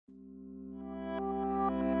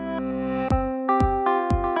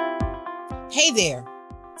Hey there,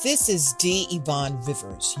 this is D. Yvonne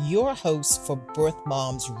Rivers, your host for Birth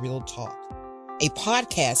Moms Real Talk, a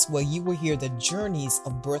podcast where you will hear the journeys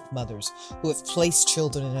of birth mothers who have placed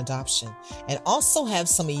children in adoption and also have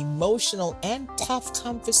some emotional and tough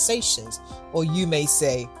conversations, or you may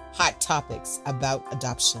say hot topics about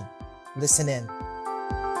adoption. Listen in.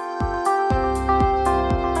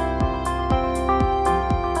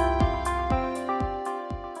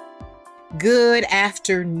 Good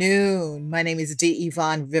afternoon. My name is D.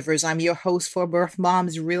 Yvonne Rivers. I'm your host for Birth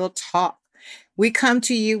Moms Real Talk. We come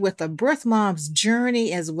to you with a birth mom's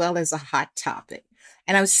journey as well as a hot topic.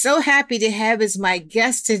 And I'm so happy to have as my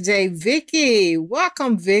guest today, Vicki.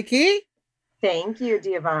 Welcome, Vicki. Thank you,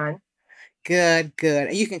 D. Yvonne. Good.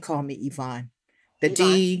 You can call me Yvonne. The Yvonne.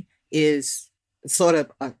 D is sort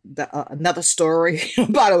of another story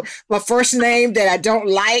about my first name that I don't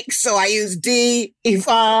like, so I use D.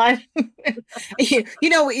 Yvonne.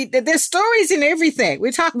 There's stories in everything.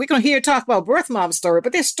 We're going to hear talk about birth mom story,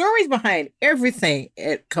 but there's stories behind everything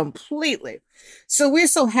completely. So we're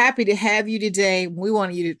so happy to have you today. We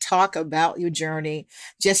want you to talk about your journey.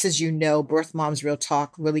 Just as you know, Birth Moms Real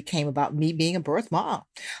Talk really came about me being a birth mom.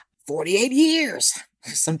 48 years.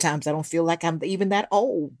 Sometimes I don't feel like I'm even that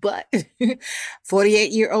old, but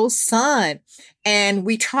 48-year-old son. And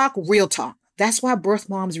we talk real talk. That's why Birth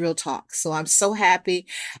Moms Real Talk. So I'm so happy.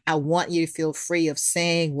 I want you to feel free of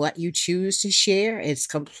saying what you choose to share. It's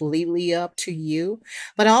completely up to you.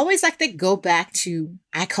 But I always like to go back to,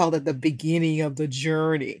 I call it the beginning of the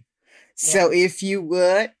journey. Yeah. So if you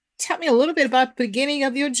would, tell me a little bit about the beginning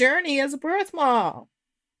of your journey as a birth mom.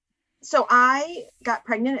 So I got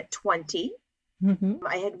pregnant at 20. Mm-hmm.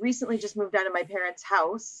 I had recently just moved out of my parents'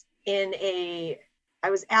 house I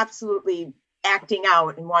was absolutely acting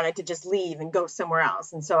out and wanted to just leave and go somewhere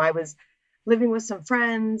else. And so I was living with some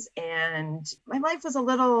friends and my life was a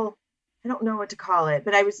little, I don't know what to call it,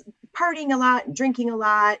 but I was partying a lot and drinking a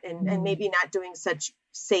lot and maybe not doing such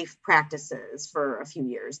safe practices for a few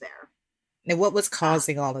years there. And what was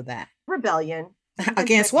causing all of that? Rebellion.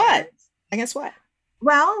 Against what? Against what?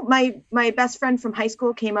 Well, my best friend from high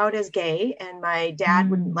school came out as gay and my dad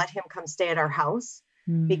wouldn't let him come stay at our house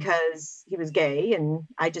because he was gay and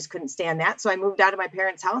I just couldn't stand that. So I moved out of my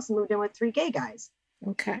parents' house and moved in with 3 gay guys.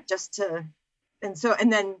 Okay.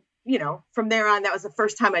 And then, from there on, that was the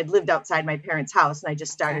first time I'd lived outside my parents' house and I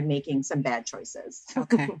just started making some bad choices.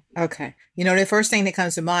 Okay. The first thing that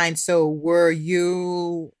comes to mind, so were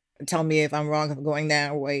you, tell me if I'm wrong, if I'm going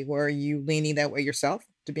that way, were you leaning that way yourself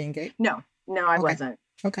to being gay? No, I wasn't.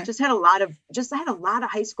 Okay. I had a lot of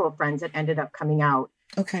high school friends that ended up coming out.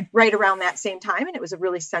 Okay. Right around that same time. And it was a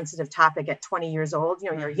really sensitive topic at 20 years old.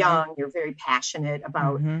 You're young, you're very passionate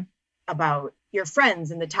about your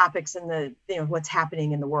friends and the topics and the, what's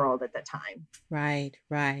happening in the world at that time. Right.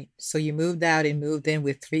 So you moved out and moved in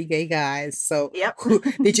with 3 gay guys. So yep.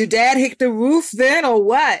 Did your dad hit the roof then or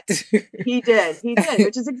what? He did,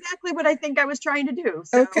 which is exactly what I think I was trying to do.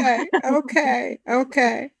 So.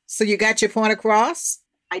 Okay. So you got your point across?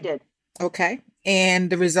 I did. Okay. And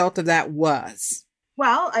the result of that was?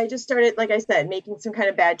 Well, I just started, like I said, making some kind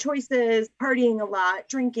of bad choices, partying a lot,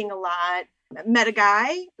 drinking a lot. Met a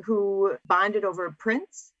guy who bonded over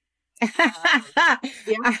Prince. The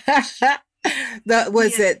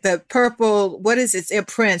purple, what is it?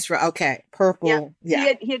 It's Prince, right? Okay. Purple.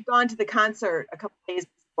 Yeah. He had gone to the concert a couple days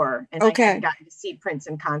before and I had gotten to see Prince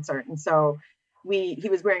in concert. And so he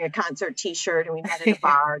was wearing a concert t-shirt and we met at a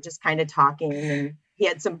bar just kind of talking and he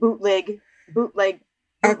had some bootleg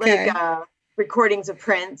recordings of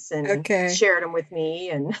Prince and shared them with me.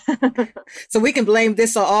 And so we can blame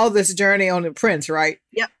all this journey on the Prince, right?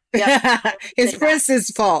 Yep. It's Prince's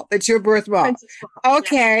fault that you're birth mom.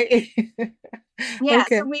 Okay. Yeah.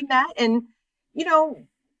 So we met and,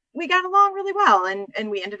 we got along really well and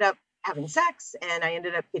we ended up having sex and I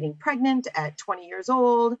ended up getting pregnant at 20 years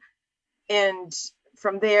old. And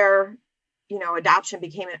from there, adoption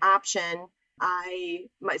became an option.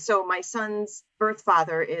 So my son's birth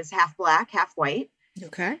father is half Black, half white.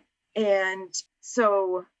 Okay. And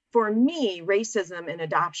so for me, racism and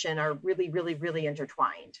adoption are really, really, really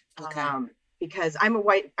intertwined. Okay. Because I'm a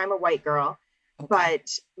white girl, but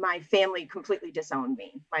my family completely disowned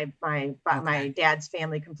me. My dad's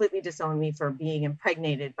family completely disowned me for being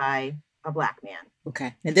impregnated by a Black man.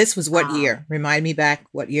 Okay. And this was what year? Remind me back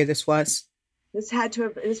what year this was. This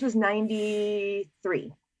was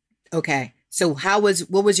 93. Okay. So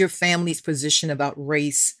what was your family's position about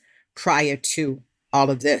race prior to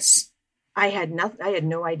all of this? I had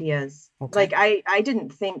no ideas. Okay. Like I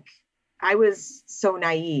didn't think, I was so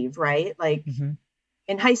naive, right? Like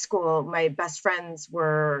in high school, my best friends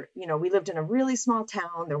were, we lived in a really small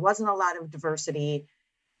town. There wasn't a lot of diversity.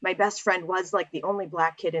 My best friend was like the only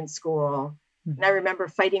Black kid in school. And I remember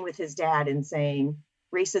fighting with his dad and saying,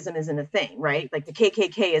 racism isn't a thing, right? Like the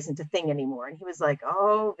KKK isn't a thing anymore. And he was like,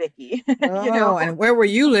 oh, Vicky, Oh, and where were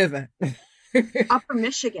you living? Upper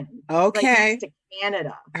Michigan, like Okay. next to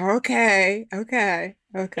Canada. Okay. Okay.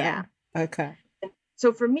 Okay. Yeah. Okay.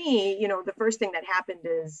 So for me, the first thing that happened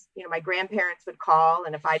is, my grandparents would call,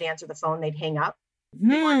 and if I'd answer the phone, they'd hang up.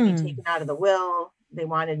 They wanted me taken out of the will. They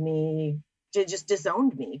wanted me to just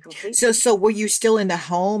disowned me completely. So were you still in the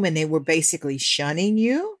home and they were basically shunning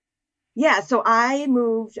you? Yeah, so I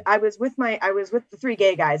moved. I was with the three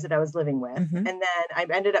gay guys that I was living with, Mm-hmm. and then I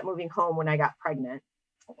ended up moving home when I got pregnant.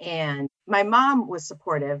 And my mom was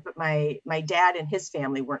supportive, but my dad and his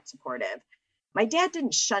family weren't supportive. My dad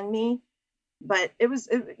didn't shun me, but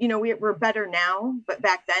we're better now. But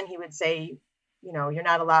back then he would say, you're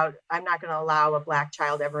not allowed. I'm not going to allow a Black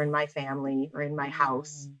child ever in my family or in my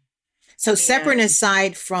house. So separate And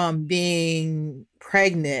aside from being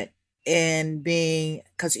pregnant and being,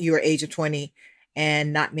 because you were age of 20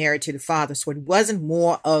 and not married to the father. So it wasn't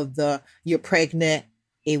more of you're pregnant.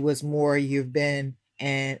 It was more you've been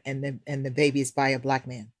and the baby is by a Black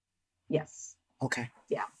man. yes, Okay.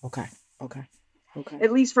 yeah. Okay. Okay. Okay.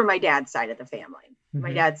 At least for my dad's side of the family. My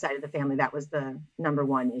Mhm. dad's side of the family, that was the number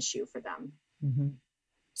one issue for them. Mhm.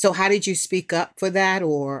 So how did you speak up for that?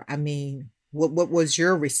 Or, I mean, what was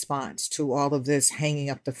your response to all of this hanging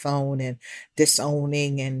up the phone and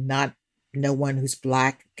disowning and not no one who's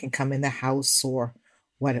Black can come in the house or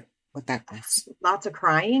what that was? Lots of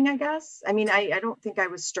crying, I guess. I mean, I don't think I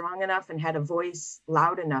was strong enough and had a voice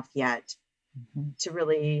loud enough yet Mhm. to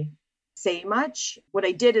really say much. What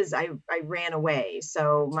I did is I ran away.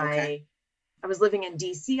 So Okay. I was living in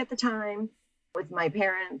DC at the time with my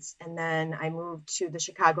parents, and then I moved to the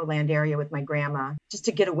Chicagoland area with my grandma just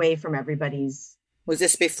to get away from everybody's. Was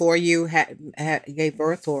this before you had gave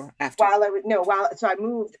birth or after? While I was no, while so I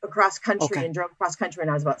moved across country Okay. and drove across country,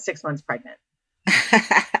 and I was about 6 months pregnant.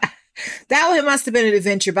 That must have been an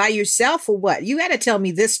adventure by yourself or what? You had to tell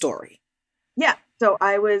me this story. Yeah. So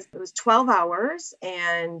it was 12 hours.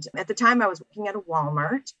 And at the time I was working at a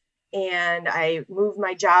Walmart, and I moved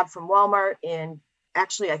my job from Walmart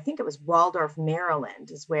actually, I think it was Waldorf,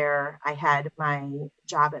 Maryland is where I had my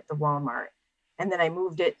job at the Walmart. And then I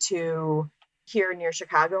moved it to here near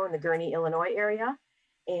Chicago in the Gurnee, Illinois area,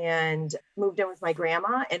 and moved in with my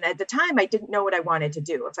grandma. And at the time I didn't know what I wanted to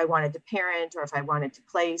do, if I wanted to parent or if I wanted to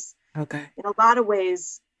place. Okay. In a lot of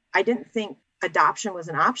ways, I didn't think adoption was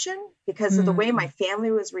an option because of the way my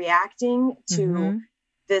family was reacting to Mm-hmm.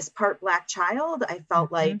 this part Black child. I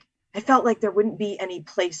felt Mm-hmm. like there wouldn't be any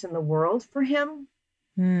place in the world for him.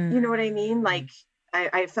 Mm-hmm. You know what I mean? Like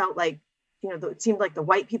I felt like, it seemed like the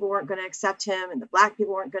white people weren't going to accept him and the Black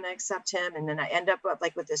people weren't going to accept him. And then I end up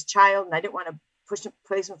with this child, and I didn't want to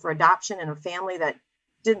place him for adoption in a family that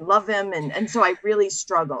didn't love him. And so I really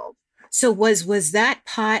struggled. So was that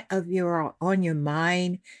part of on your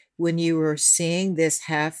mind when you were seeing this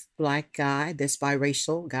half Black guy, this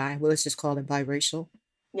biracial guy? Well, let's just call him biracial.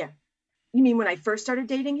 Yeah. You mean when I first started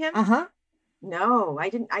dating him? Uh-huh. No, I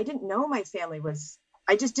didn't know my family was,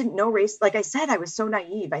 I just didn't know race. Like I said, I was so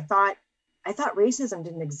naive. I thought racism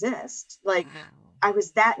didn't exist. Like Wow. I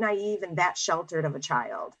was that naive and that sheltered of a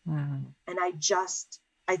child. Wow. And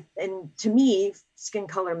and to me, skin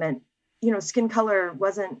color meant, skin color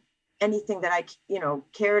wasn't anything that I,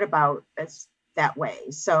 cared about as that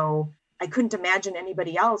way. So I couldn't imagine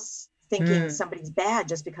anybody else thinking somebody's bad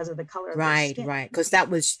just because of the color of their skin. Right. Because that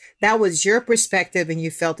was your perspective, and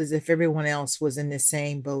you felt as if everyone else was in the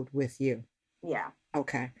same boat with you. Yeah.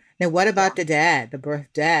 Okay. Now, what about the dad, the birth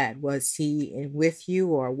dad? Was he with you,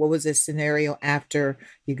 or what was the scenario after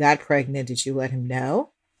you got pregnant? Did you let him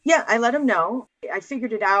know? Yeah, I let him know. I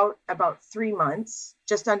figured it out about 3 months,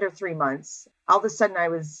 just under 3 months. All of a sudden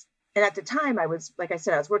and at the time I was, like I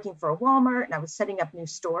said, I was working for a Walmart and I was setting up new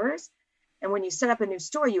stores. And when you set up a new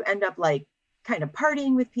store, you end up kind of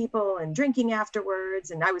partying with people and drinking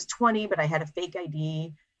afterwards. And I was 20, but I had a fake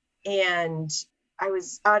ID. And I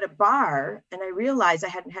was at a bar and I realized I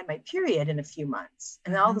hadn't had my period in a few months.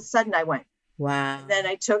 And then all of a sudden I went. Wow. And then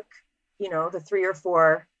I took, the 3 or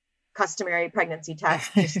 4 customary pregnancy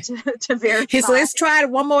tests just to verify. Let's try it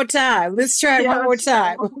one more time. Let's try it one more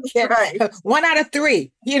time. Okay. Right. 1 out of 3,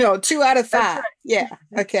 2 out of 5. That's right. Yeah.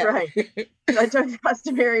 Okay. That's right. So I took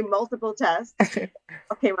customary multiple tests,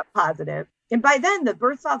 came up positive. And by then the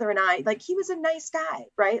birth father and I, he was a nice guy,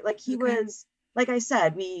 right? He was, like I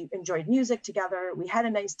said, we enjoyed music together. We had a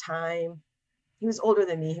nice time. He was older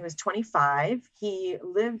than me. He was 25. He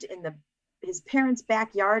lived in the his parents'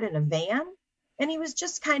 backyard in a van. And he was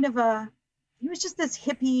just he was just this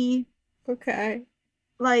hippie, Okay.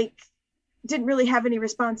 like, didn't really have any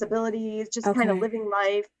responsibilities, just kind of Okay. living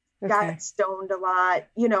life, got Okay. stoned a lot,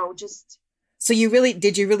 just, So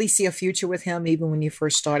did you really see a future with him even when you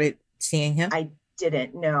first started seeing him? I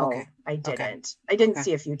didn't know. Okay. I Okay. didn't. I didn't Okay.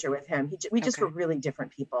 see a future with him. We just were Okay. really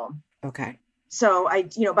different people. Okay. So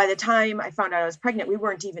by the time I found out I was pregnant, we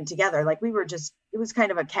weren't even together. Like we were just, it was kind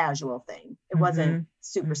of a casual thing. It wasn't Mm-hmm.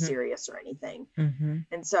 super Mm-hmm. serious or anything. Mm-hmm.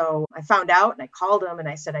 And so I found out and I called him and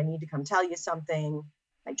I said, I need to come tell you something.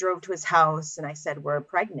 I drove to his house and I said, we're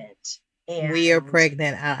pregnant We are and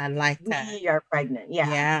pregnant. I like that. we are pregnant. Yeah.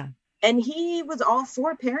 Yeah. And he was all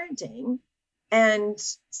for parenting. And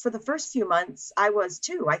for the first few months, I was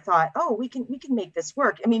too. I thought, oh, we can make this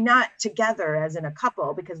work. I mean, not together as in a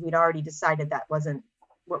couple, because we'd already decided that wasn't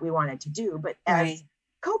what we wanted to do, but as Right.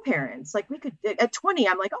 co-parents, like we could at 20,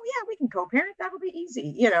 I'm like, oh yeah, we can co-parent. That'll be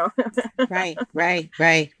easy. Right. Right.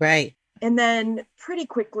 Right. Right. And then pretty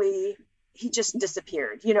quickly, he just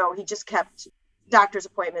disappeared. He just kept doctor's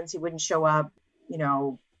appointments. He wouldn't show up.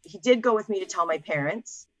 He did go with me to tell my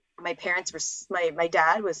parents. My parents were, my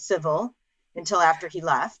dad was civil until after he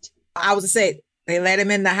left. I was to say they let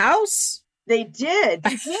him in the house. They did.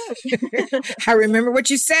 They did. I remember what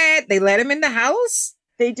you said. They let him in the house.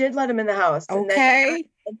 They did let him in the house. And Okay.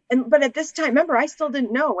 but at this time, remember, I still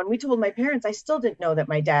didn't know. When we told my parents, I still didn't know that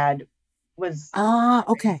my dad was Ah,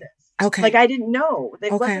 okay. racist. Okay. Like I didn't know. It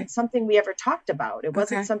Okay. wasn't something we ever talked about. It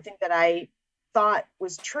wasn't Okay. something that I thought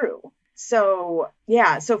was true. So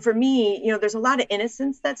yeah. So for me, there's a lot of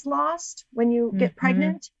innocence that's lost when you get Mm-hmm.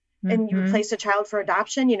 pregnant and you Mm-hmm. place a child for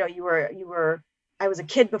adoption. I was a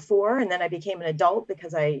kid before, and then I became an adult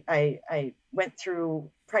because I went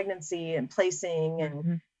through pregnancy and placing and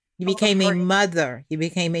Mm-hmm. You all the became a hurting. mother. You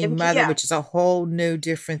became a mother, Yeah, which is a whole new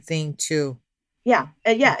different thing too. yeah.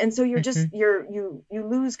 And so Mm-hmm. you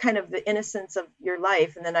lose kind of the innocence of your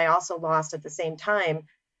life, and then I also lost at the same time,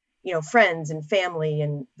 friends and family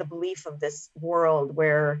and the belief of this world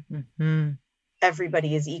where Mm-hmm.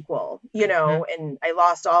 everybody is equal, Mm-hmm. and I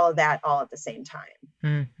lost all of that all at the same time.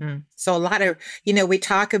 Mm-hmm. So a lot of, we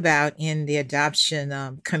talk about in the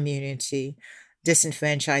adoption community,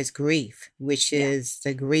 disenfranchised grief, which Yeah. is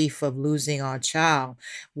the grief of losing our child,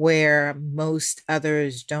 where most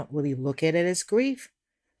others don't really look at it as grief,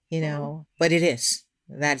 Hmm. but it is.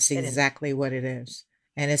 That's It is. exactly what it is.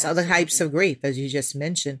 And it's other types Absolutely. of grief, as you just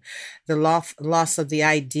mentioned, the loss of the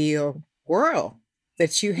ideal world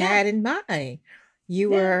that you Yeah. had in mind.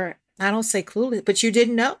 You Yeah. were, I don't say clueless, but you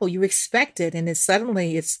didn't know. You expected, and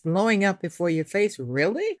it's blowing up before your face.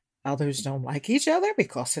 Really? Others don't like each other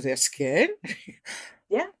because of their skin.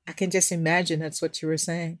 Yeah. I can just imagine that's what you were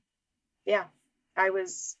saying. Yeah. I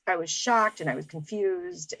was shocked and I was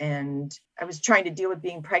confused and I was trying to deal with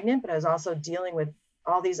being pregnant, but I was also dealing with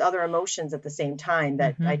all these other emotions at the same time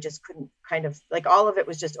that Hmm. I just couldn't kind of like all of it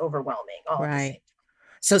was just overwhelming all at the same Right.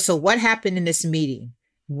 So what happened in this meeting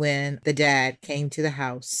when the dad came to the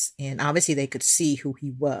house and obviously they could see who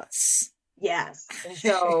he was? Yes. And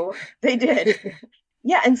so they did.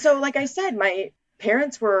 Yeah. And so, like I said, my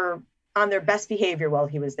parents were on their best behavior while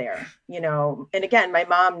he was there. And again, my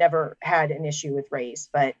mom never had an issue with race,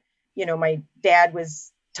 but, my dad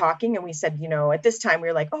was talking and we said, at this time we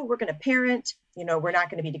were like, oh, we're going to parent, we're not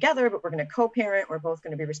going to be together, but we're going to co parent. We're both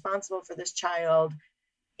going to be responsible for this child.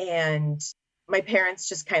 And my parents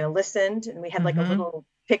just kind of listened and we had like a Hmm. little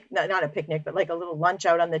not a picnic, but like a little lunch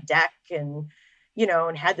out on the deck and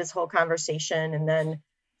had this whole conversation. And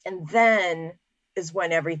then is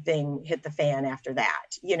when everything hit the fan after that.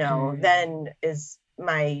 Then is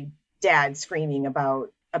my dad screaming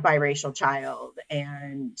about a biracial child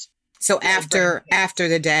and, So bringing after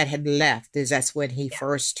the dad had left, that's when he yeah.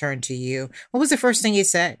 first turned to you. What was the first thing he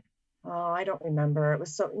said? Oh, I don't remember. It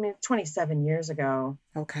was 27 years ago.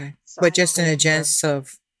 Okay. So But I don't just in a remember. sense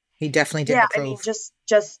of he definitely didn't Yeah, I mean,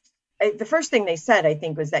 approve. the first thing they said, I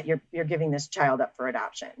think, was that you're giving this child up for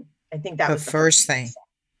adoption. I think that The was the first first thing they thing.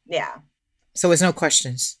 said. Yeah. So there's no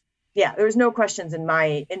questions. Yeah, there was no questions in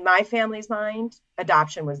my family's mind.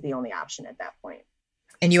 Adoption was the only option at that point.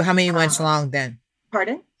 And you, how many months Um, along then?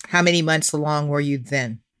 Pardon? How many months along were you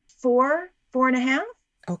then? 4.5.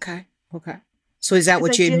 Okay. Okay. So is that Because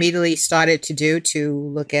what I you did. immediately started to do to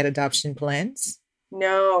look at adoption plans?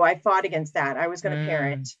 No, I fought against that. I was going to Mm.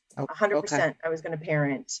 parent. Oh, okay. 100%. I was going to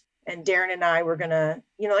parent. And Darren and I were going to,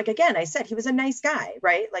 like again, I said he was a nice guy,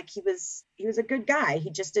 right? Like he was a good guy.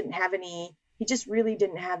 He just really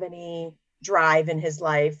didn't have any drive in his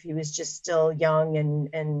life. He was just still young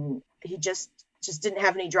and he just just didn't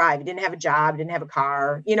have any drive. He didn't have a job, didn't have a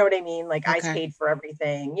car. You know what I mean? Like I Okay. paid for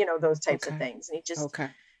everything, those types of Okay. things. And he just Okay.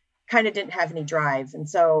 kind of didn't have any drive. And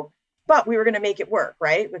so, but we were going to make it work,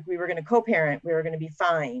 right? Like we were going to co-parent, we were going to be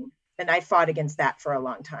fine. And I fought against that for a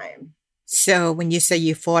long time. So when you say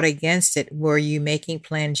you fought against it, were you making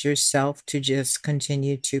plans yourself to just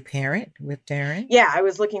continue to parent with Darren? Yeah, I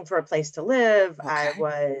was looking for a place to live. Okay.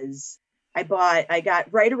 I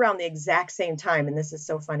got right around the exact same time, and this is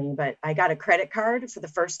so funny, but I got a credit card for the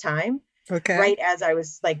first time, Okay. right as I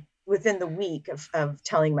was like within the week of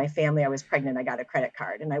telling my family I was pregnant. I got a credit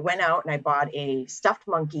card and I went out and I bought a stuffed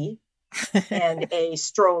monkey and a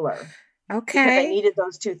stroller because I Okay. needed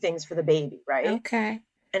those two things for the baby, right? Okay.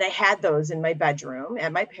 And I had those in my bedroom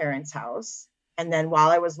at my parents' house. And then while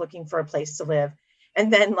I was looking for a place to live,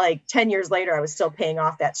 and then like 10 years later, I was still paying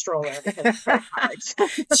off that stroller because of credit cards.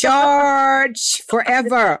 Charge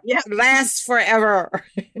forever. Yeah, Lasts forever.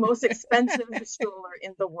 most expensive stroller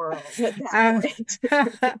in the world at that Um,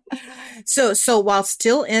 point. so while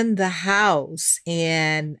still in the house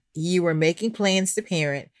and you were making plans to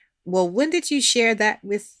parent, well, when did you share that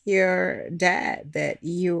with your dad that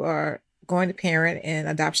you are going to parent and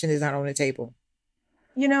adoption is not on the table?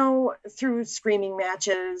 Through screaming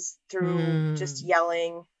matches, through just Mm,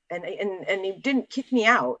 yelling, and he didn't kick me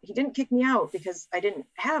out. He didn't kick me out because I didn't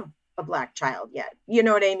have a black child yet. You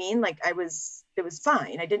know what I mean? Like it was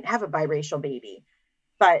fine. I didn't have a biracial baby,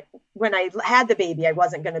 but when I had the baby, I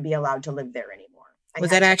wasn't going to be allowed to live there anymore.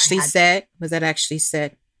 was that I actually had, said? Was that actually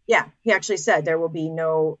said? yeah, he actually said I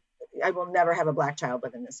will never have a black child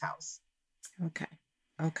live in this house. Okay.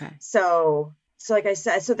 Okay. So like I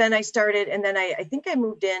said, so then I started, and then I think I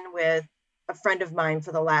moved in with a friend of mine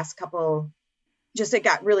for the last couple, just it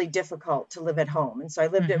got really difficult to live at home. And so I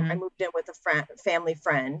Mm-hmm. moved in with family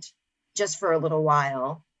friend just for a little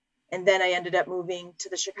while. And then I ended up moving to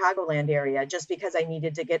the Chicagoland area just because I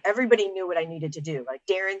needed to everybody knew what I needed to do. Like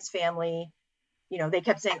Darren's family, they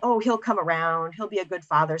kept saying, oh, he'll come around. He'll be a good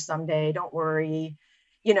father someday. Don't worry.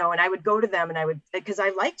 And I would go to them and because I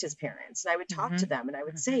liked his parents and I would talk Mm-hmm. to them and I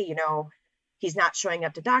would Mm-hmm. say, he's not showing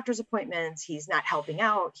up to doctor's appointments. He's not helping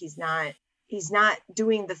out. He's not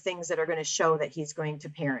doing the things that are going to show that he's going to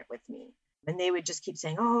parent with me. And they would just keep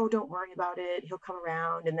saying, oh, don't worry about it. He'll come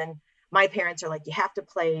around. And then my parents are like, you have to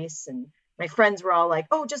place. And my friends were all like,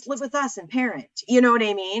 oh, just live with us and parent. You know what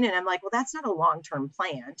I mean? And I'm like, well, that's not a long-term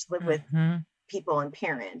plan to live with Mm-hmm. people and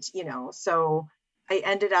parent. So I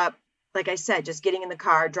ended up, like I said, just getting in the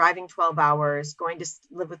car, driving 12 hours, going to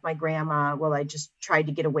live with my grandma. Well, I just tried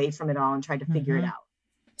to get away from it all and tried to figure it Mm-hmm. out.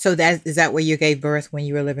 So that is that where you gave birth when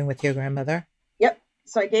you were living with your grandmother? Yep.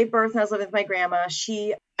 So I gave birth and I was living with my grandma.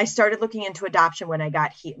 I started looking into adoption when I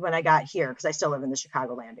got here because I still live in the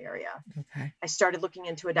Chicagoland area. Okay. I started looking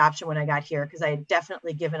into adoption when I got here because I had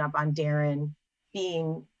definitely given up on Darren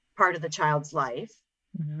being part of the child's life.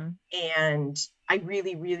 Mm-hmm. And I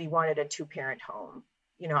really, really wanted a two-parent home.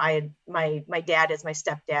 I had my dad is my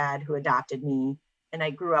stepdad who adopted me, and I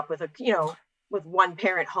grew up with with one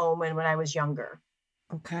parent home when I was younger.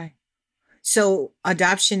 Okay. So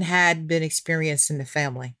adoption had been experienced in the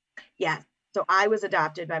family. Yeah. So I was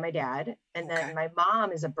adopted by my dad, and then Okay. my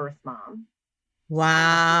mom is a birth mom before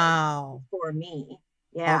Wow. before me.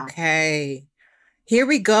 Yeah. Okay. Here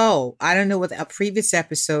we go. I don't know what a previous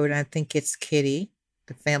episode, I think it's Kitty,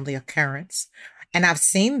 the family occurrence. And I've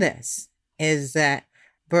seen this is that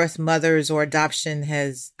birth mothers or adoption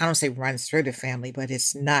has, I don't say runs through the family, but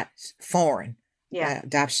it's not foreign, Yeah.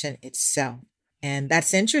 adoption itself. And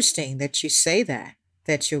that's interesting that you say that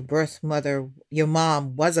your birth mother, your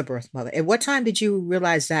mom was a birth mother. At what time did you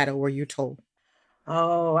realize that or were you told?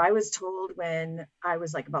 Oh, I was told when I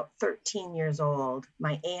was like about 13 years old.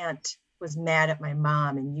 My aunt was mad at my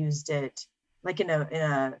mom and used it like in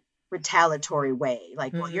a retaliatory way.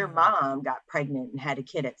 Like, well, your Mm. mom got pregnant and had a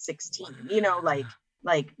kid at 16,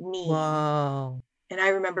 like mean. Whoa. And I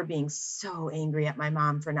remember being so angry at my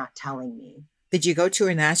mom for not telling me. Did you go to her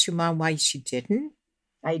and ask your mom why she didn't?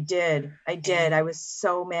 I did. I did. And I was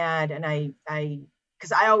so mad. And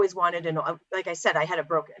because I always wanted to know, like I said, I had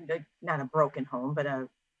not a broken home, but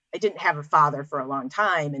I didn't have a father for a long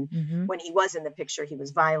time. And mm-hmm, when he was in the picture, he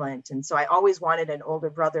was violent. And so I always wanted an older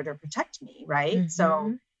brother to protect me. Right. So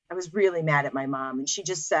mm-hmm. I was really mad at my mom. And she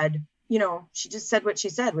just said what she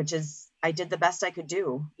said, which is, I did the best I could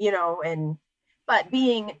but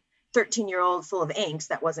being 13-year-old full of angst,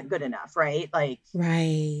 that wasn't good enough. Right. Like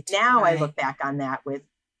Right, now I right. look back on that with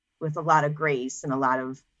a lot of grace and a lot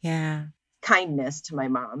of Yeah, kindness to my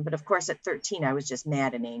mom. But of course, at 13, I was just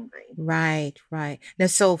mad and angry. right, right. Now,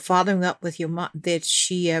 so following up with your mom, did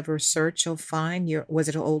she ever search or find was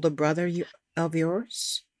it an older brother of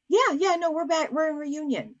yours? Yeah. No, we're back. We're in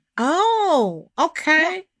reunion. Oh, Yeah,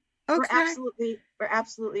 okay. we're Okay.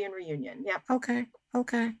 absolutely in reunion. Yep. Okay.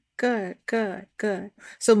 Okay. Good, good, good.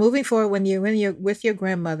 So moving forward, when you're with your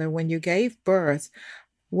grandmother, when you gave birth,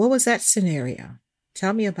 what was that scenario?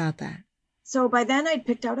 Tell me about that. So by then I'd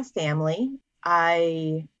picked out a family.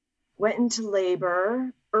 I went into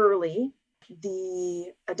labor early.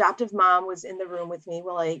 The adoptive mom was in the room with me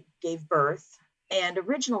while I gave birth. And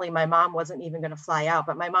originally my mom wasn't even going to fly out,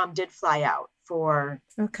 but my mom did fly out for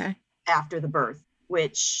Okay. after the birth,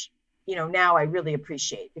 which, now I really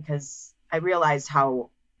appreciate because I realized how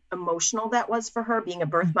emotional that was for her being a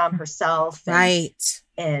birth mom Mhm. herself Right.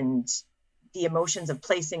 and the emotions of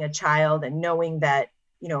placing a child and knowing that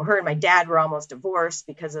her and my dad were almost divorced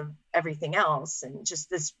because of everything else and just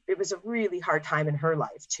this it was a really hard time in her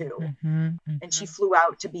life too, Mm-hmm. and she Mm-hmm. flew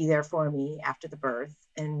out to be there for me after the birth,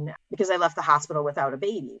 and because I left the hospital without a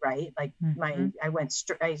baby, right, like Mm-hmm.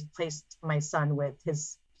 I placed my son with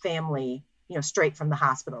his family, straight from the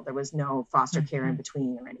hospital. There was no foster care in Mm-hmm.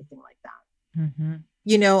 between or anything like that.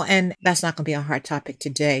 Mm-hmm. And that's not going to be a hard topic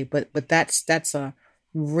today, but that's a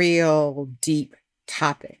real deep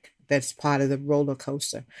topic. That's part of the roller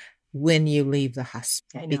coaster when you leave the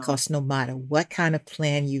hospital, I know. because no matter what kind of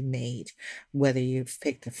plan you made, whether you've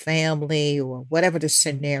picked a family or whatever the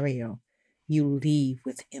scenario, you leave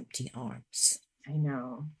with empty arms. I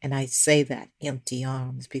know. And I say that empty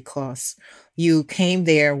arms because you came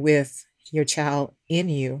there with your child in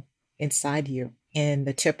you, inside you. And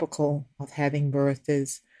the typical of having birth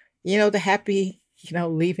is, the happy,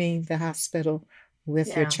 leaving the hospital with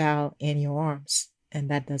your Yeah. child in your arms. And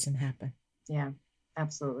that doesn't happen. Yeah,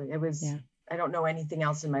 absolutely. It was, Yeah. I don't know anything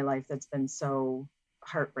else in my life that's been so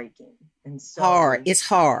heartbreaking and Hard. so, It's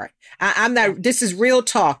hard. I'm yeah, not, this is real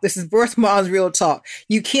talk. This is birth mom's real talk.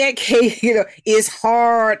 You can't, it's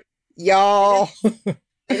hard, it is. y'all.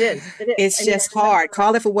 It is. It is. It's I mean, I just hard. remember,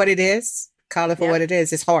 Call it for what it is. Call it for yeah, what it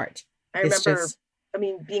is. It's hard. I It's remember, just, I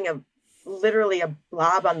mean, being literally a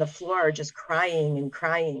blob on the floor, just crying and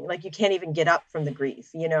crying. Like you can't even get up from the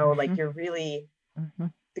grief, like mhm, you're really,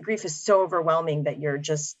 mhm, the grief is so overwhelming that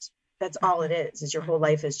that's all it mhm, is your whole mhm,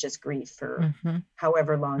 life is just grief for mhm,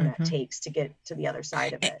 however long that mhm. takes to get to the other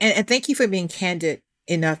side of And, it. and thank you for being candid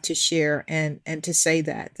enough to share and to say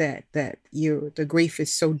that the grief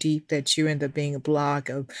is so deep that you end up being a block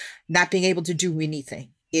of not being able to do anything.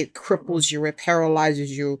 It Mm-mm. cripples you, it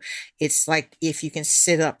paralyzes you. It's like if you can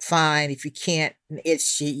sit up fine, if you can't,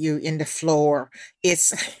 it's you in the floor.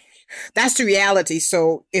 It's that's the reality.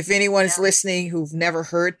 So if anyone's Yeah. listening who've never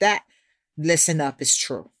heard that, listen up. It's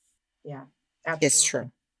true. Yeah, It's absolutely.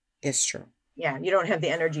 true. It's true. Yeah, you don't have the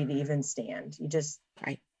energy to even stand. You just,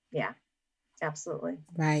 Right. yeah, absolutely.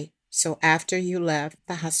 Right. So after you left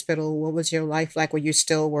the hospital, what was your life like? Were you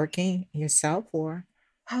still working yourself or?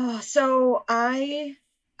 So I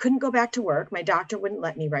couldn't go back to work. My doctor wouldn't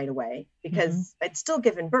let me right away Mm-hmm. because I'd still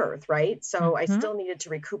given birth, right? So I Mm-hmm. still needed to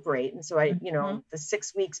recuperate. And so Mm-hmm. the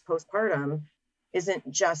 6 weeks postpartum isn't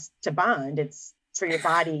just to bond, it's for your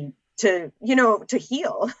body to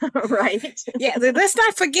heal, right? Yeah, let's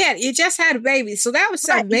not forget you just had a baby. So that was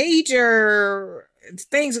some Right. major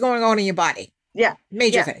things going on in your body. Yeah.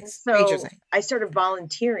 Major Yeah. And things. Major so things. I started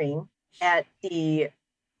volunteering at the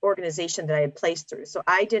organization that I had placed through. So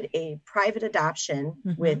I did a private adoption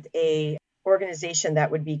Mm-hmm. with a organization that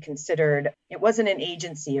would be considered, it wasn't an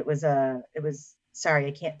agency, it was sorry,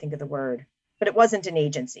 I can't think of the word, but it wasn't an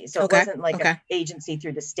agency. So it Okay. wasn't like an Okay. agency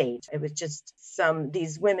through the state. It was just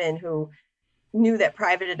these women who knew that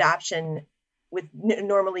private adoption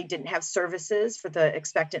normally didn't have services for the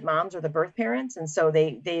expectant moms or the birth parents, and so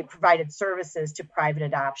they provided services to private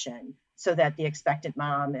adoption so that the expectant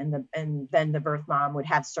mom and then the birth mom would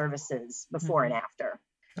have services before Mm-hmm. and after.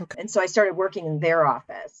 Okay. And so I started working in their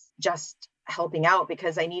office, just helping out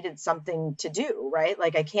because I needed something to do, right?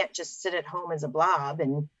 Like I can't just sit at home as a blob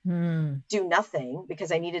and Hmm. do nothing,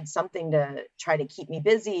 because I needed something to try to keep me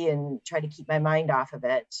busy and try to keep my mind off of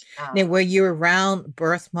it. Now, were you around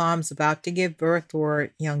birth moms about to give birth or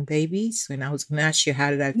young babies? And I was going to ask you, how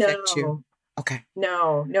did that affect you? No, Okay.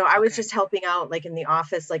 no, I was Okay. just helping out like in the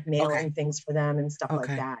office, like Okay. mailing things for them and stuff like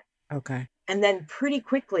Okay. that. Okay. And then pretty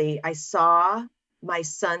quickly I saw my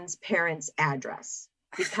son's parents' address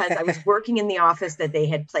because I was working in the office that they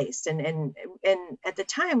had placed. And at the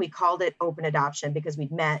time we called it open adoption because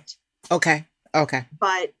we'd met, Okay. Okay.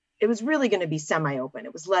 but it was really going to be semi-open.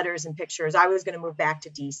 It was letters and pictures. I was going to move back to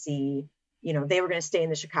DC. They were going to stay in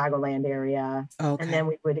the Chicagoland area, and Okay. then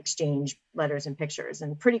we would exchange letters and pictures.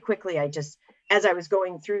 And pretty quickly, I just as I was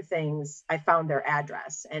going through things, I found their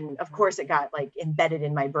address. And of course it got like embedded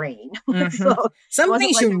in my brain. Mm-hmm. So it Some wasn't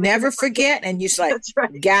things like you I was never gonna forget. forget, and you're just like, That's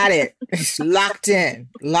right. got it. It's locked in,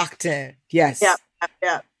 locked in. Yeah. Yes.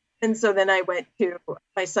 Yeah. And so then I went to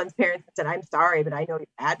my son's parents and said, I'm sorry, but I know your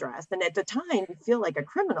address. And at the time you feel like a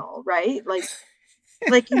criminal, right? Like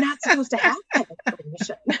you're not supposed to have that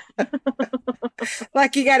information.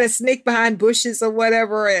 Like you got to sneak behind bushes or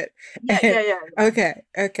whatever. Yeah. Okay.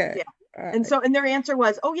 Okay. Yeah. All And right. so, and their answer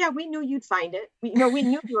was, oh yeah, we knew you'd find it. We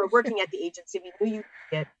knew you were working at the agency. We knew you'd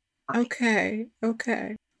get it. Okay.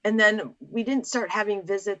 Okay. And then we didn't start having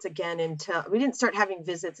visits until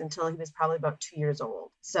he was probably about 2 years old.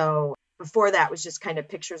 So before that was just kind of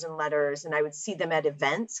pictures and letters, and I would see them at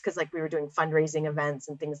events because like we were doing fundraising events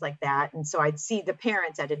and things like that. And so I'd see the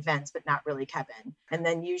parents at events, but not really Kevin. And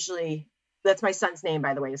then usually that's my son's name,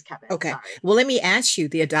 by the way, is Kevin. Okay. Sorry. Well, let me ask you,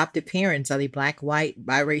 the adopted parents, are they black, white,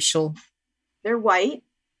 biracial? They're white.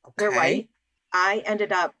 They're Okay. white. I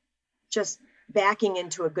ended up just backing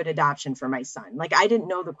into a good adoption for my son. Like I didn't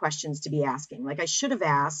know the questions to be asking. Like I should have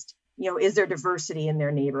asked, is there diversity in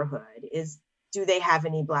their neighborhood? Do they have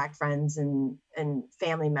any Black friends and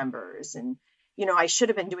family members? And, I should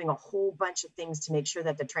have been doing a whole bunch of things to make sure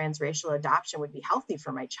that the transracial adoption would be healthy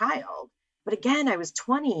for my child. But again, I was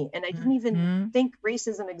 20 and I didn't even think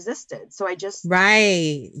racism existed. So I just,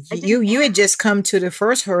 Right. I You didn't had just come to the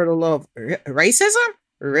first hurdle of racism?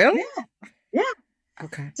 Really? Yeah.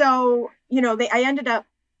 Okay. So, they ended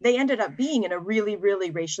up being in a really, really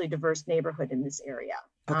racially diverse neighborhood in this area.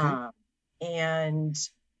 Okay. And,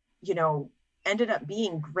 ended up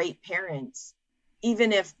being great parents,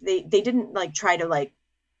 even if they didn't like try to like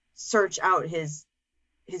search out his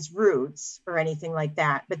roots or anything like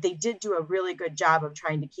that. But they did do a really good job of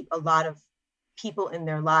trying to keep a lot of people in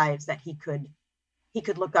their lives that he could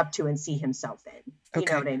look up to and see himself in. You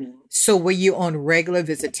know what I mean? So were you on regular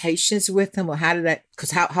visitations with him, or how did that,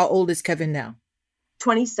 because how old is Kevin now?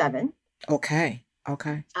 27. Okay.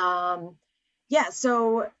 Yeah.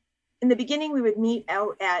 So in the beginning, we would meet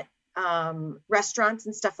out at restaurants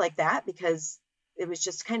and stuff like that because it was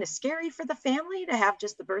just kind of scary for the family to have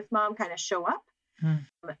just the birth mom kind of show up.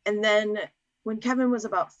 And then when Kevin was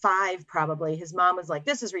about 5, probably, his mom was like,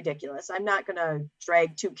 this is ridiculous. I'm not going to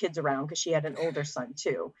drag 2 kids around, because she had an older son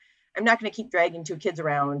too. I'm not going to keep dragging 2 kids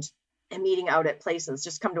around and meeting out at places.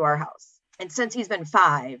 Just come to our house. And since he's been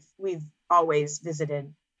 5, we've always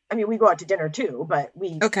visited. I mean, we go out to dinner too, but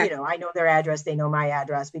I know their address. They know my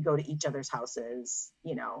address. We go to each other's houses,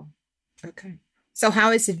 Okay. So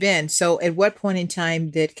how has it been? So at what point in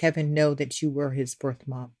time did Kevin know that you were his birth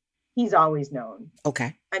mom? He's always known.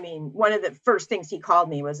 Okay. I mean, one of the first things he called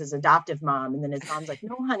me was his adoptive mom. And then his mom's like,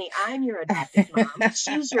 no, honey, I'm your adoptive mom.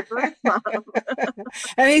 She's your birth mom.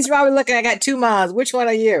 And he's probably looking, I got 2 moms. Which one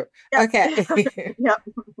are you? Yep. Okay. Yep.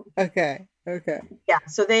 Okay. Yeah.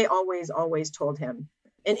 So they always told him.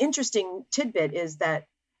 An interesting tidbit is that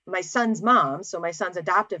my son's mom, so my son's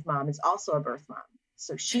adoptive mom, is also a birth mom.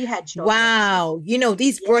 So she had children. Wow.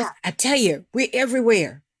 These births, I tell you, we're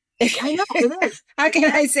everywhere. I know it is. How can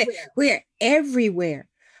I say we're everywhere?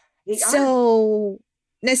 So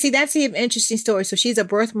now see, that's an interesting story. So she's a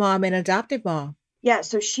birth mom and adoptive mom. Yeah.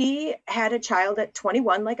 So she had a child at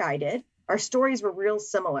 21, like I did. Our stories were real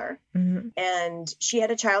similar. Mm-hmm. And she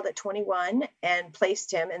had a child at 21 and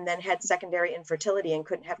placed him, and then had secondary infertility and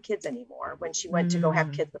couldn't have kids anymore when she went to go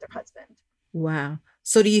have kids with her husband. Wow.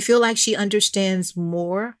 So do you feel like she understands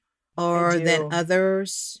more or than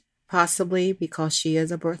others, possibly because she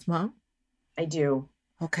is a birth mom? I do.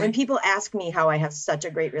 Okay. When people ask me how I have such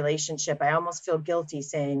a great relationship, I almost feel guilty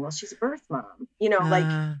saying, well, she's a birth mom.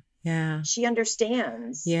 Yeah. She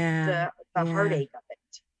understands the heartache of it.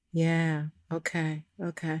 Yeah. Okay.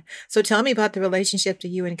 So tell me about the relationship that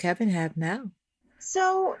you and Kevin have now.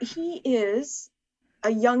 So he is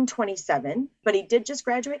a young 27, but he did just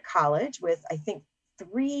graduate college with, I think,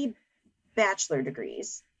 3 bachelor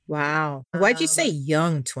degrees. Wow. Why'd you say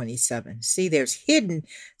young 27? See, there's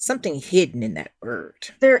something hidden in that word.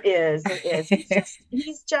 There is.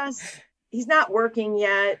 He's not working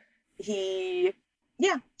yet. He's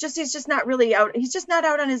just not really out. He's just not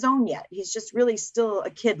out on his own yet. He's just really still a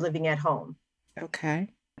kid living at home. Okay.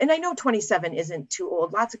 And I know 27 isn't too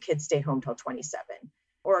old. Lots of kids stay home till 27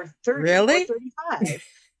 or 30 really? or 35.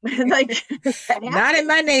 Not in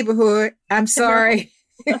my neighborhood. I'm sorry.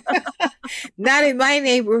 Not in my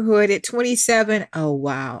neighborhood at 27. Oh,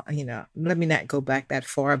 wow. Let me not go back that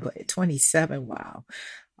far, but at 27, wow.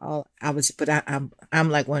 I'm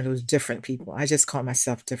like one of those different people. I just call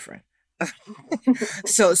myself different.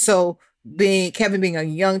 So Kevin being a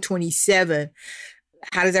young 27,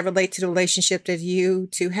 how does that relate to the relationship that you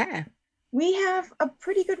two have? We have a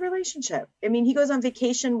pretty good relationship. I mean, he goes on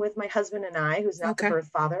vacation with my husband and I, who's not the Okay. birth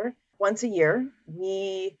father, once a year.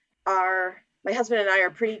 My husband and I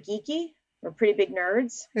are pretty geeky. We're pretty big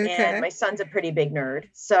nerds, and Okay. my son's a pretty big nerd.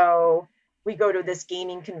 So we go to this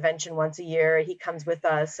gaming convention once a year. He comes with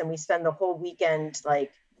us, and we spend the whole weekend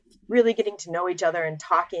like really getting to know each other and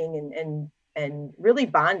talking and really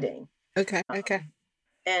bonding. Okay. Okay. Um,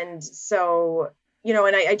 and so,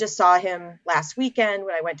 and I just saw him last weekend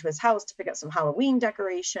when I went to his house to pick up some Halloween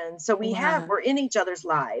decorations. So Wow. we're in each other's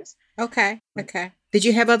lives. Okay. Okay. Did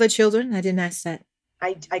you have other children? I didn't ask that.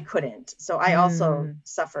 I couldn't. So I also Mm,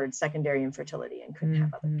 suffered secondary infertility and couldn't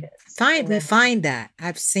have other mm. kids. Find And we then, find that.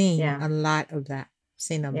 I've seen yeah, a lot of that.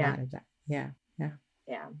 Seen a yeah, lot of that. Yeah. Yeah.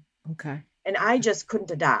 yeah. Okay. And I just couldn't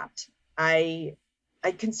adopt. I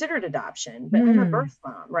I considered adoption, but I'm a Hmm. birth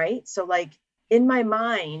mom, right? So like in my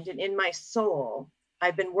mind and in my soul,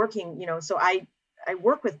 I've been working, so I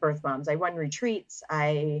work with birth moms. I run retreats.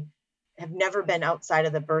 I have never been outside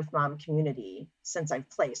of the birth mom community since I've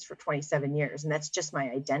placed for 27 years, and that's just my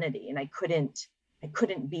identity. And I couldn't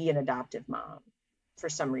be an adoptive mom for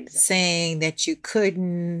some reason. Saying that you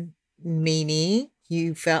couldn't, meaning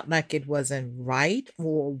you felt like it wasn't right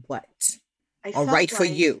or what? I Or felt right for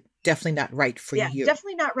like, you. Definitely not right for yeah, you.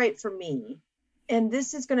 definitely not right for me. And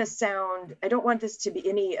this is going to sound, I don't want this to be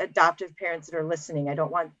any adoptive parents that are listening. I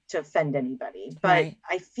don't want to offend anybody, but Right.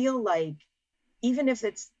 I feel like even if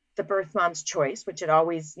it's the birth mom's choice, which it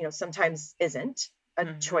always, sometimes isn't a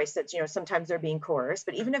Hmm. choice that, sometimes they're being coerced,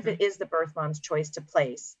 but even if Hmm. it is the birth mom's choice to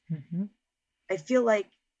place, Hmm. I feel like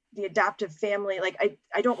the adoptive family, like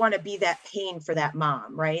I don't want to be that pain for that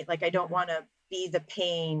mom, right? Like I don't want to be the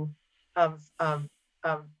pain of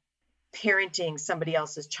parenting somebody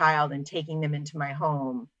else's child and taking them into my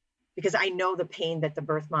home because I know the pain that the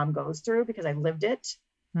birth mom goes through because I lived it.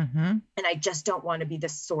 Hmm. And I just don't want to be the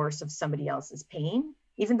source of somebody else's pain,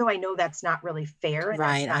 even though I know that's not really fair and that's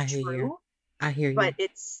Right. I not hear you. true. I hear But you.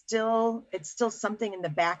 it's still something in the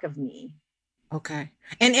back of me. Okay.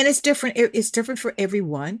 And it's different. It's different for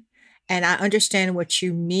everyone. And I understand what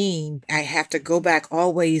you mean. I have to go back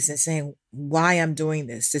always and saying why I'm doing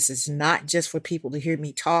this. This is not just for people to hear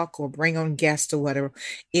me talk or bring on guests or whatever.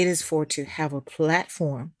 It is for to have a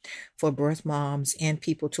platform for birth moms and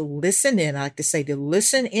people to listen in. I like to say to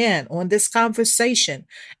listen in on this conversation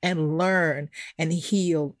and learn and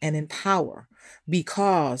heal and empower.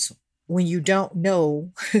 Because when you don't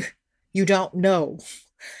know, you don't know.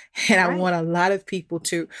 And I Right. want a lot of people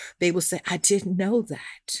to be able to say, I didn't know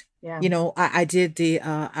that. Yeah. You know, I did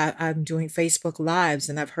I'm doing Facebook Lives,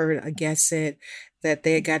 and I've heard a guest said that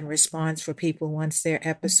they had gotten response for people once their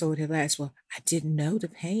episode had last. Well, I didn't know the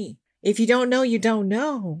pain. If you don't know, you don't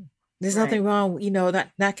know. There's Right. nothing wrong,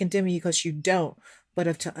 not condemning you because you don't, but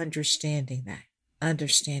of to understanding that.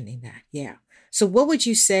 Understanding that. Yeah. So what would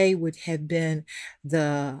you say would have been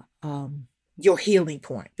the your healing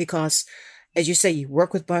point? Because as you say, you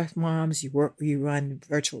work with birth moms, you run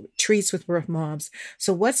virtual retreats with birth moms.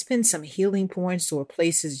 So what's been some healing points or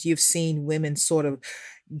places you've seen women sort of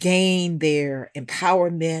gain their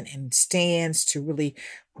empowerment and stands to really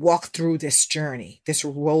walk through this journey, this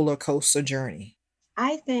roller coaster journey?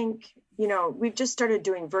 I think, we've just started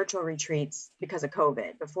doing virtual retreats because of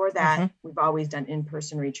COVID. Before that, Mm-hmm. we've always done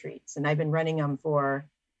in-person retreats, and I've been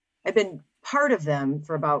part of them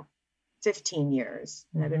for about 15 years,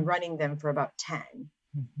 and I've Mm-hmm. been running them for about 10.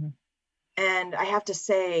 Mm-hmm. And I have to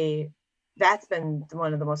say, that's been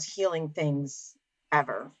one of the most healing things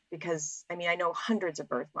ever because I mean, I know hundreds of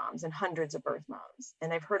birth moms and hundreds of birth moms,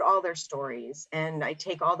 and I've heard all their stories, and I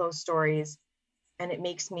take all those stories, and it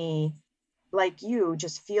makes me, like you,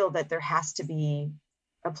 just feel that there has to be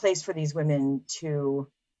a place for these women to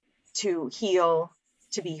heal,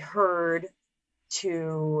 to be heard,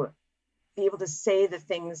 to be able to say the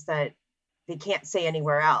things that they can't say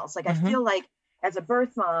anywhere else. Like I Mm-hmm. feel like as a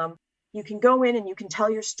birth mom, you can go in and you can tell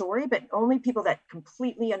your story, but only people that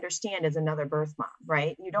completely understand is another birth mom,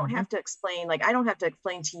 right? You don't Mm-hmm. have to explain, like I don't have to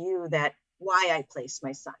explain to you that why I placed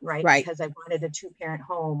my son, right? Right. Because I wanted a two-parent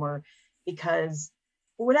home or because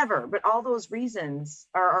whatever, but all those reasons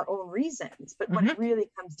are our own reasons. But what Mm-hmm. it really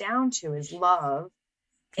comes down to is love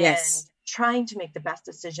and Yes. trying to make the best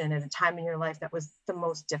decision at a time in your life that was the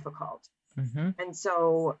most difficult. Mm-hmm. And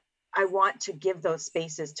so I want to give those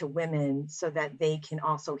spaces to women so that they can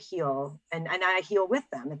also heal and I heal with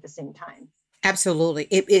them at the same time. Absolutely.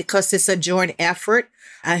 It because it's a joint effort.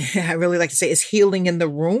 I really like to say it's healing in the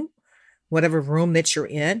room, whatever room that you're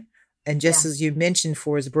in. And just Yeah. as you mentioned,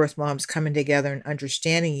 for his birth moms coming together and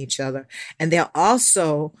understanding each other. And there are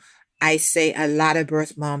also, I say, a lot of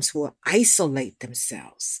birth moms who will isolate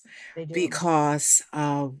themselves They do. because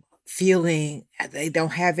of feeling they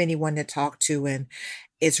don't have anyone to talk to. And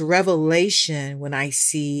it's revelation when I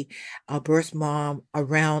see a birth mom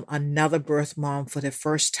around another birth mom for the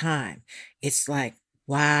first time. It's like,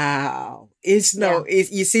 wow. It's Yeah. no,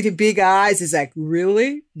 it's, you see the big eyes. It's like,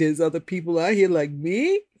 really? There's other people out here like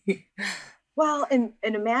me? Well, and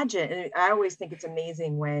imagine, and I always think it's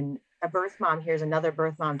amazing when a birth mom hears another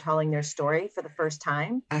birth mom telling their story for the first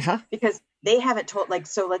time, Uh-huh. because they haven't told, like,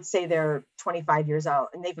 so let's say they're 25 years old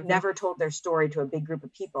and they've Mhm. never told their story to a big group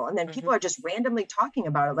of people. And then people are just randomly talking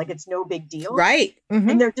about it like it's no big deal. Right.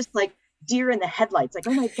 Mhm. And they're just like deer in the headlights, like,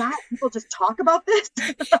 oh my God, people just talk about this.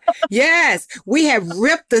 Yes, we have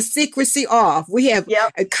ripped the secrecy off. We have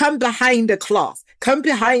Yep. come behind the cloth, come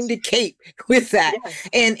behind the cape with that. Yes,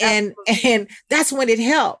 And absolutely. and that's when it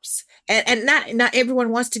helps. And not everyone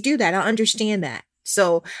wants to do that. I understand that.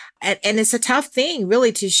 So and it's a tough thing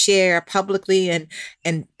really to share publicly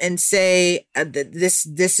and say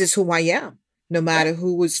this is who I am, no matter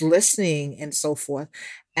who is listening and so forth.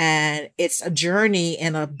 And it's a journey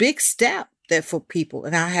and a big step that for people.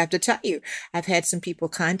 And I have to tell you, I've had some people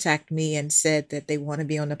contact me and said that they want to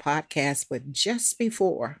be on the podcast, but just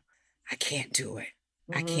before, I can't do it.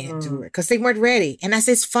 I can't do Mm. it because they weren't ready. And I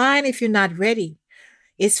said, it's fine if you're not ready.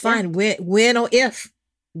 It's Yeah. fine. When or if.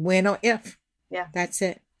 When or if. Yeah. That's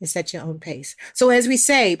it. It's at your own pace. So as we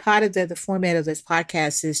say, part of the format of this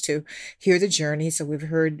podcast is to hear the journey. So we've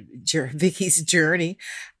heard Vicki's journey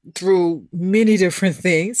through many different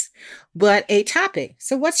things, but a topic.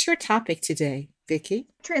 So what's your topic today, Vicki?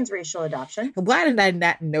 Transracial adoption. Why did I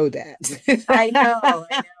not know that? I know.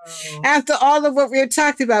 After all of what we have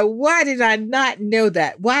talked about, why did I not know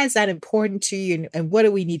that? Why is that important to you? And what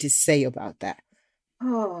do we need to say about that?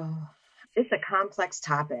 Oh, it's a complex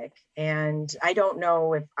topic. And I don't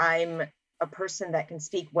know if I'm a person that can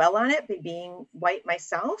speak well on it, by being white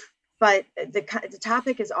myself. But the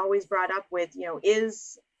topic is always brought up with,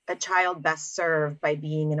 is a child best served by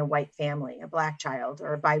being in a white family, a Black child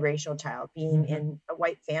or a biracial child, being in a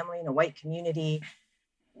white family, in a white community?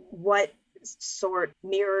 What sort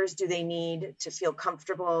mirrors do they need to feel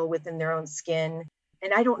comfortable within their own skin?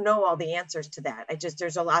 And I don't know all the answers to that.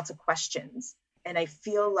 There's lots of questions. And I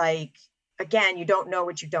feel like, again, you don't know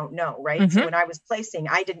what you don't know, right? So when I was placing,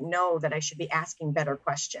 I didn't know that I should be asking better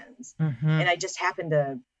questions. And I just happened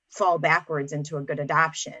to fall backwards into a good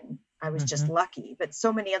adoption. I was just lucky, but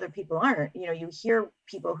so many other people aren't. You hear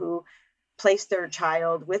people who place their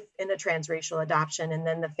child in a transracial adoption, and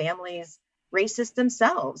then the family's racist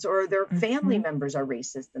themselves, or their family members are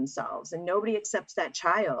racist themselves, and nobody accepts that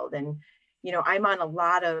child. And I'm on a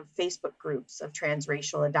lot of Facebook groups of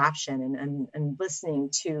transracial adoption, and listening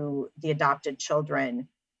to the adopted children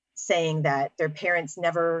saying that their parents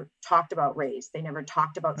never talked about race. They never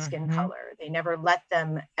talked about skin color. They never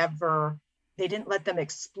they didn't let them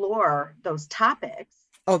explore those topics.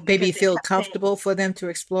 Oh, maybe because they feel kept comfortable saying, for them to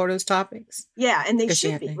explore those topics. yeah, and they Because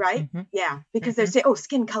should be, right? Yeah, because they say, oh,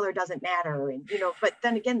 skin color doesn't matter. And, but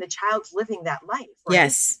then again, the child's living that life, right?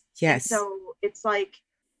 Yes, yes. And so it's like,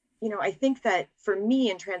 I think that for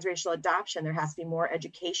me in transracial adoption, there has to be more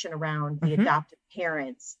education around the adoptive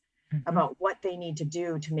parents about what they need to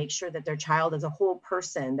do to make sure that their child is a whole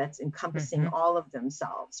person that's encompassing all of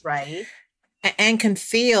themselves, right? And can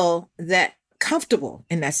feel that comfortable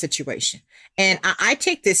in that situation. And I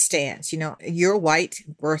take this stance, you're white,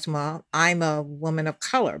 birth mom. I'm a woman of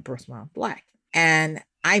color, birth mom, Black. And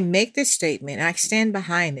I make this statement, and I stand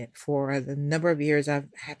behind it for the number of years I've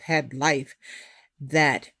had life,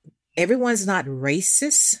 that everyone's not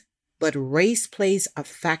racist, but race plays a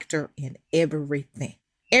factor in everything.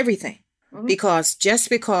 Everything. Because just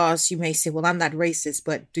because you may say, well, I'm not racist,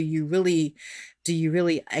 but do you really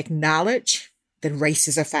acknowledge that race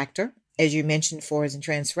is a factor? As you mentioned, for as in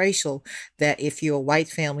transracial, that if you're a white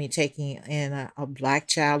family taking in a Black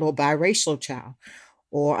child or biracial child,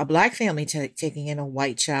 or a Black family taking in a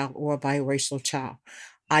white child or a biracial child,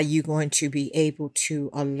 are you going to be able to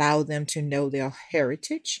allow them to know their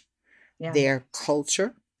heritage, their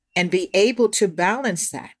culture, and be able to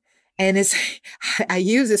balance that? And I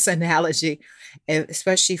use this analogy,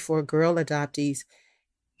 especially for girl adoptees.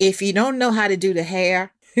 If you don't know how to do the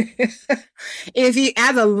hair, if you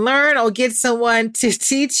either learn or get someone to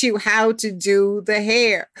teach you how to do the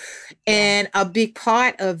hair. And a big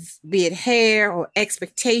part of be it hair or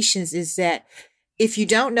expectations is that if you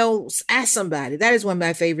don't know, ask somebody. That is one of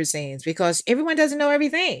my favorite sayings, because everyone doesn't know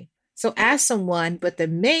everything. So ask someone, but the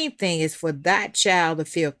main thing is for that child to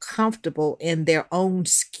feel comfortable in their own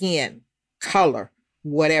skin color,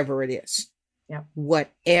 whatever it is. Yeah.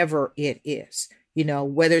 Whatever it is.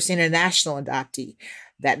 Whether it's international adoptee,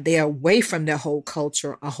 that they're away from their whole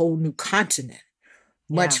culture, a whole new continent.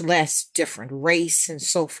 Yeah. much less different race and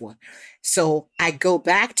so forth. So I go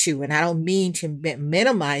back to, and I don't mean to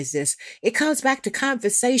minimize this, it comes back to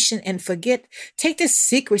conversation and take the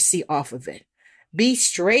secrecy off of it. Be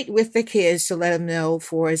straight with the kids to let them know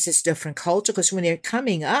for it's this different culture. Because when they're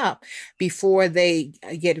coming up, before they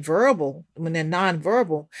get verbal, when they're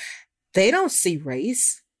nonverbal, they don't see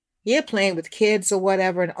race. You're playing with kids or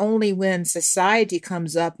whatever, and only when society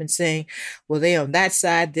comes up and saying, well, they on that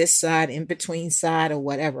side, this side, in between side, or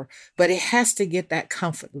whatever. But it has to get that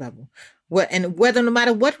comfort level. And whether, no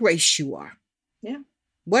matter what race you are. Yeah.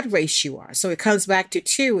 What race you are. So it comes back to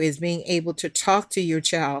two, is being able to talk to your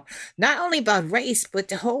child, not only about race, but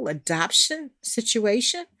the whole adoption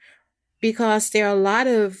situation. Because there are a lot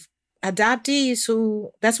of adoptees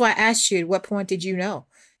who, that's why I asked you, at what point did you know?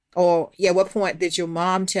 Or what point did your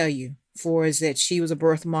mom tell you for is that she was a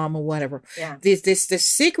birth mom or whatever? Yeah. This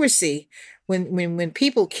secrecy, when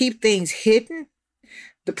people keep things hidden,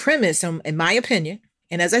 the premise, in my opinion,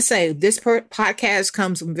 and as I say, this podcast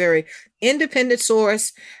comes from very independent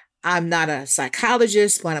source. I'm not a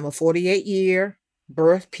psychologist, but I'm a 48-year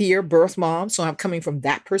birth mom. So I'm coming from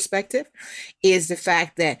that perspective, is the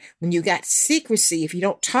fact that when you got secrecy, if you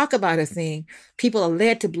don't talk about a thing, people are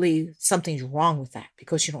led to believe something's wrong with that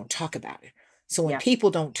because you don't talk about it. So when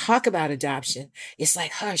people don't talk about adoption, it's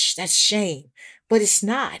like, hush, that's shame. But it's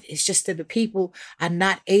not. It's just that the people are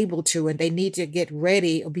not able to, and they need to get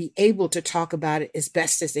ready or be able to talk about it as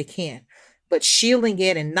best as they can. But shielding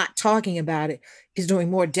it and not talking about it is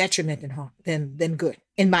doing more detriment than harm, than good,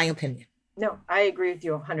 in my opinion. No, I agree with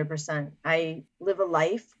you 100%. I live a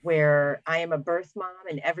life where I am a birth mom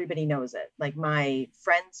and everybody knows it. Like my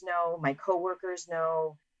friends know, my coworkers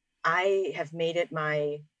know. I have made it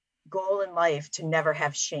my goal in life to never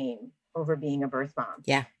have shame over being a birth mom.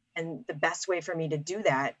 Yeah. And the best way for me to do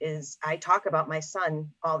that is I talk about my son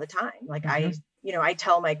all the time. Like I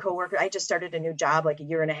tell my coworker, I just started a new job like a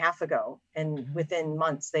year and a half ago. And within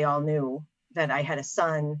months, they all knew that I had a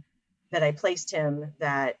son, that I placed him,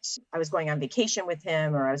 that I was going on vacation with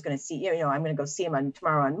him, or I was going to see, I'm going to go see him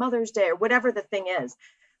tomorrow on Mother's Day, or whatever the thing is.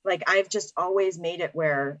 Like, I've just always made it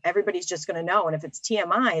where everybody's just going to know. And if it's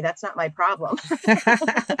TMI, that's not my problem.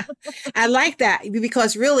 I like that,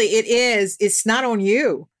 because really it's not on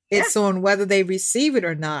you. It's on whether they receive it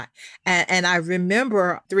or not. And I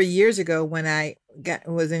remember 3 years ago when I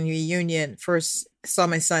was in reunion, first saw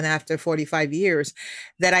my son after 45 years,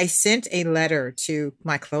 that I sent a letter to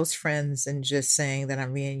my close friends and just saying that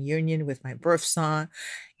I'm in union with my birth son.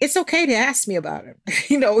 It's okay to ask me about him.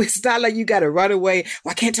 It's not like you got to run away.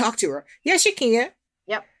 Well, I can't talk to her. Yes, you can.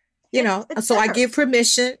 Yep. It's so better. I give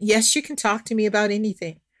permission. Yes, you can talk to me about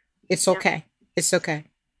anything. It's okay. It's okay.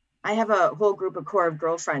 I have a whole group of core of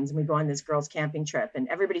girlfriends, and we go on this girls camping trip, and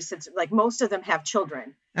everybody sits, like most of them have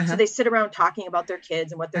children. So they sit around talking about their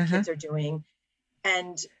kids and what their kids are doing.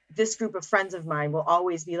 And this group of friends of mine will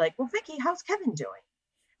always be like, well, Vicki, how's Kevin doing?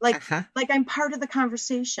 Like I'm part of the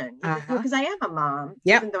conversation because I am a mom,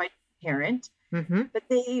 even though I'm a parent, but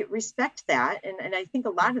they respect that. And I think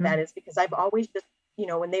a lot of that is because I've always just,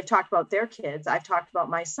 when they've talked about their kids, I've talked about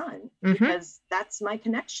my son because that's my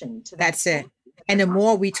connection to that. That's it. And the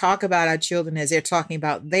more we talk about our children as they're talking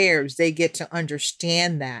about theirs, they get to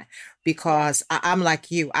understand that. Because I'm like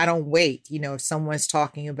you, I don't wait. If someone's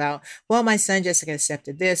talking about, well, my son just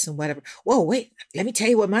accepted this and whatever. Whoa, wait, let me tell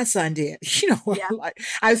you what my son did.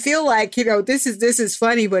 I feel like, this is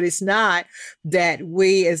funny, but it's not. That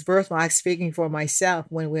we as birth moms, speaking for myself,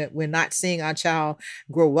 when we're not seeing our child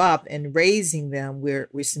grow up and raising them,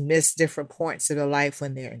 we miss different points of their life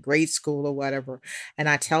when they're in grade school or whatever. And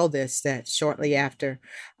I tell this, that shortly after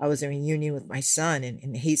I was in reunion with my son,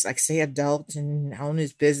 and he's like, say, adult and own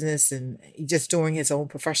his business, and he just doing his own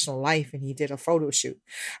professional life, and he did a photo shoot,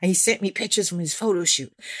 and he sent me pictures from his photo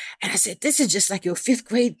shoot, and I said, this is just like your 5th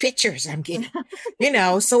grade pictures I'm getting.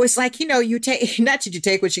 So it's like, you take, not that you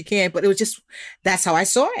take what you can, but it was just, that's how I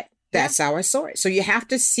saw it. That's how I saw it. So you have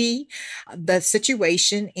to see the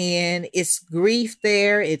situation, and it's grief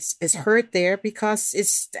there, it's hurt there, because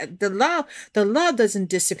it's the love doesn't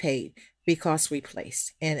dissipate because we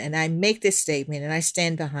placed. And I make this statement and I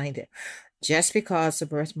stand behind it. Just because the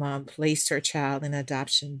birth mom placed her child in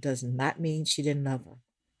adoption does not mean she didn't love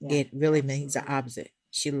her. It really means the opposite.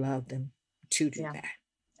 She loved them to do that.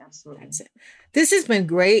 Absolutely. That's it. This has been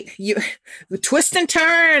great. You twist and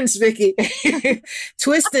turns, Vicki.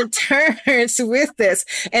 Twist and turns with this.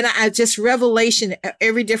 And I just revelation,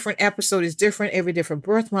 every different episode is different. Every different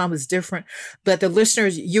birth mom is different. But the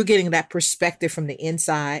listeners, you're getting that perspective from the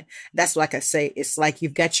inside. That's like I say, it's like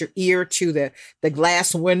you've got your ear to the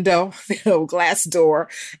glass window, glass door,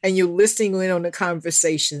 and you're listening in on the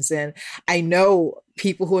conversations. And I know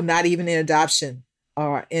people who are not even in adoption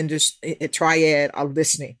or in this triad are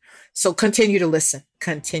listening. So continue to listen.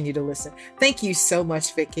 Continue to listen. Thank you so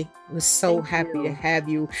much, Vicki. We're so happy to have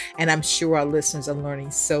you. And I'm sure our listeners are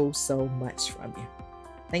learning so much from you.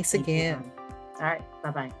 Thanks again. All right.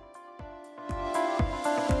 Bye-bye.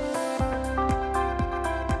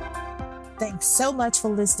 Thanks so much for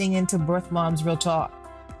listening into Birth Moms Real Talk,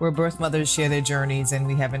 where birth mothers share their journeys and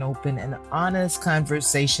we have an open and honest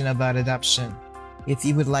conversation about adoption. If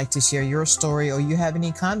you would like to share your story or you have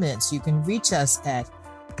any comments, you can reach us at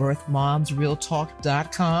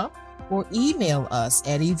birthmomsrealtalk.com or email us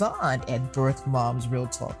at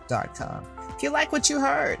yvonne@birthmomsrealtalk.com. If you like what you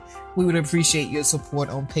heard, we would appreciate your support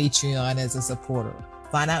on Patreon as a supporter.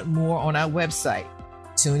 Find out more on our website.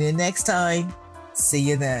 Tune in next time. See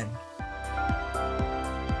you then.